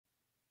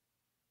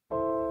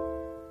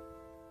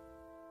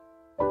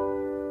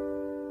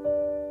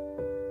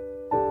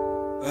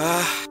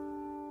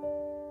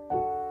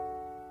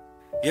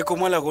Yeko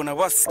malago na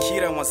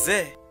wasikira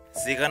mazee.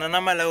 Zigana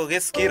na malago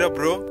gesikira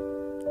bro.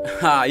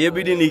 Ha,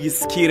 yebidi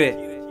nigisikire.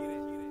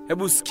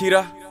 Hebu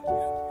sikira.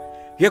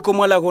 Yeko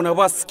malago na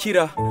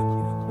wasikira.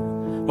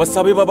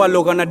 Wasabi baba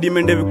loga na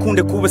dimende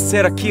vikunde kube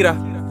sera kira.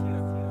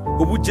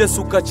 Ubu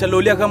Jesu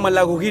kachalolia kama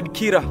lago hid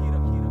kira.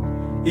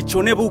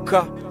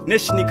 Ichonebuka,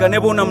 neshnika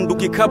nebo na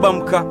mduki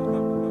kabamka.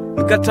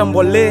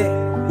 Nkatambole,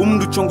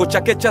 umdu chongo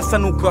chake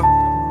chasanuka.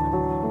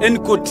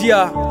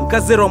 Enkotia,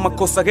 nkazero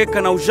makosa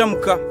keka na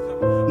ujamka.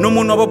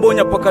 Nomuno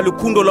babonya paka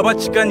lukundo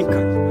labachikanika.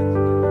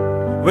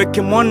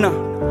 Weke mwana,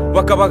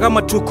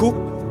 wakabagama tuku.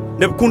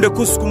 Nebukunde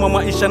kusukuma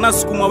maisha na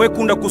sukuma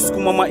wekunda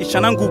kusukuma maisha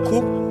na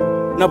nguku.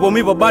 Na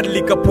bomi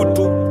babadilika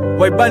putu.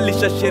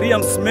 Waibadilisha sheria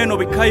msimeno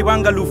bikai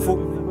bangalufu.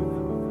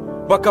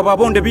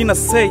 Wakababonde bina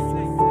say.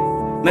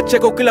 Na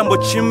cheko kila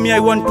mbochimi I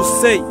want to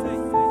say.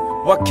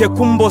 Wake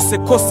kumbo se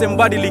kose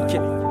mbadilike.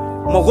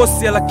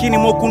 Mogosi ya lakini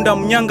mokunda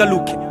mnyanga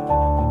luke.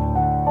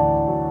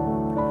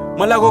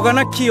 Malago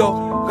gana kio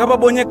gaba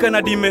bonyeka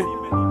na dime.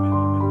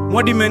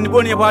 Mwadime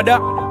niboni bada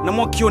na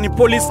mwakio ni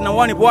police na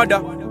wani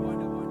bwada.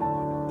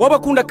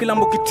 Wabakunda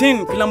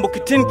kilambo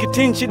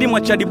kitin chidi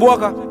mwachadi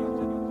bwaga.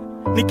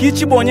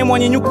 Nikiichi bonye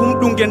mwanyi nyuku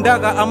mdunge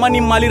ndaga.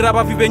 Amani mali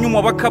raba vive nyuma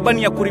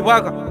wakabani ya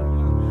kuribaga.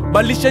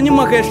 Balisha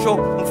nyuma kesho,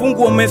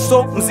 mfungu wa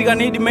meso,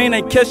 mzigani hidi meina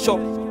ikesho.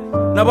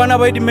 Na bana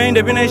baidi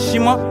meinde bina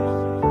ishima.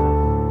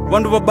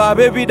 Wandu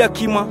bababe bida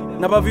kima.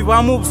 Na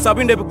bavivamu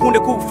sabinde bikunde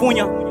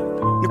kufunya.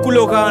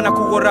 Nikuloga na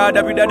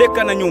kugorada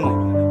bidadeka na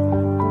nyuma.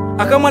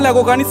 Akama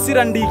lago gani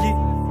sira ndigi.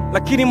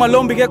 Lakini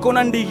malombi keko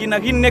na ndigi na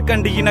gineka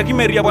ndigi na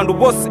gimeria wandu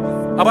bose.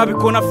 Ababi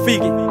kona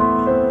figi.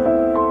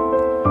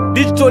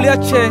 Digital ya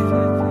che,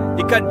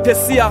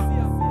 ikadesia.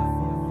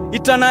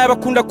 Itana ya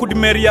bakunda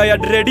kudimeria ya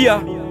dredia.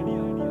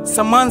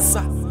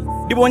 Samansa,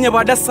 dibonye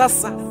bada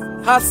sasa,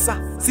 hasa,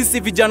 sisi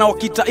vijana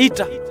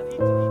wakitaita.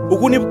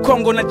 Uguni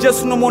bukongo na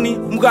Jesu nomoni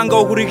mganga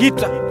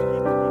uhurigita.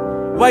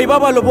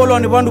 Waibaba lobolo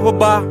ni bandu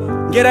baba,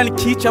 ngera ni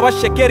kicha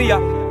bashekeria,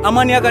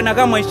 amani aga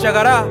nagama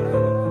ishagara.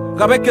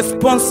 Gabeke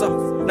sponsor,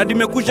 na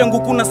dimekuja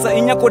ngukuna sa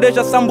inya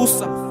kodesha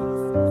sambusa.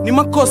 Ni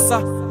makosa,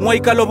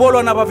 mwaika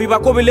lobolo na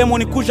bavivako bilemo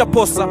ni kuja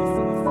posa.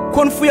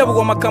 Konfu ya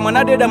bugo makama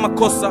na deda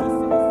makosa.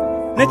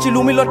 Nechi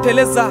lumilo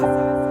teleza.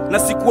 Na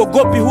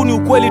sikuogopi huu ni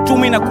ukweli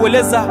tumi na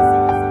kueleza.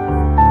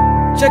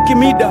 Cheki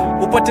mida,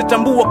 upate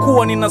tambua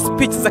kuwa nina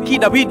speech za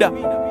kidabida.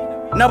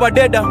 Na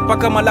badeda,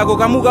 paka malago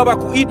gamuga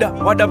bakuida.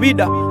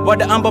 Wadavida,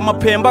 wada amba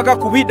mapemba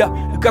kakubida.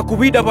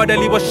 Kakubida wada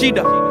liwa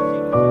shida.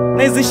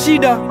 Na hizi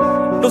shida,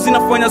 ndo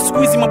zinafanya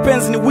squeezy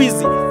mapenzi ni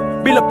wizi.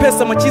 Bila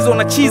pesa machizo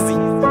na chizi.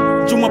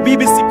 Juma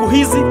bibi siku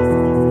hizi,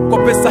 kwa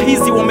pesa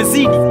hizi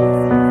wamezidi.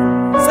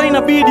 Sa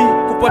inabidi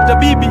kupata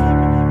bibi,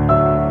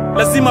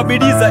 lazima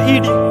bidii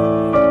zaidi.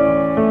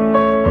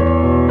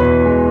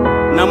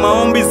 Na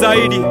maombi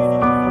zaidi.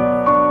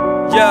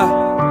 Yeah.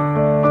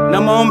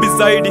 Na maombi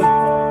zaidi.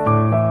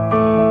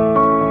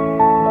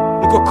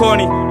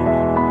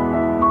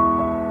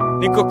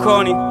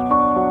 Nikokoni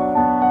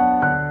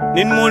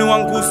Ninmoni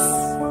wangusi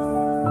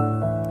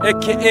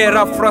A.K.A.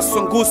 Rafras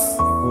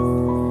wangusi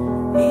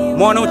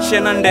Mwana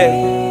uchenande.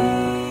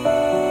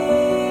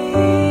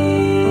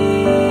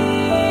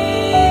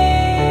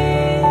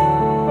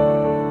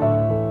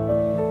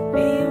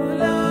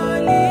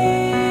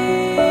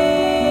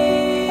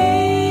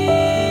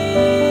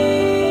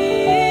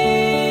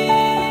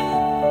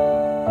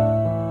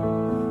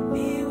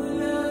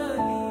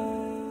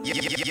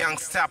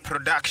 Youngstar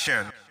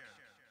Production.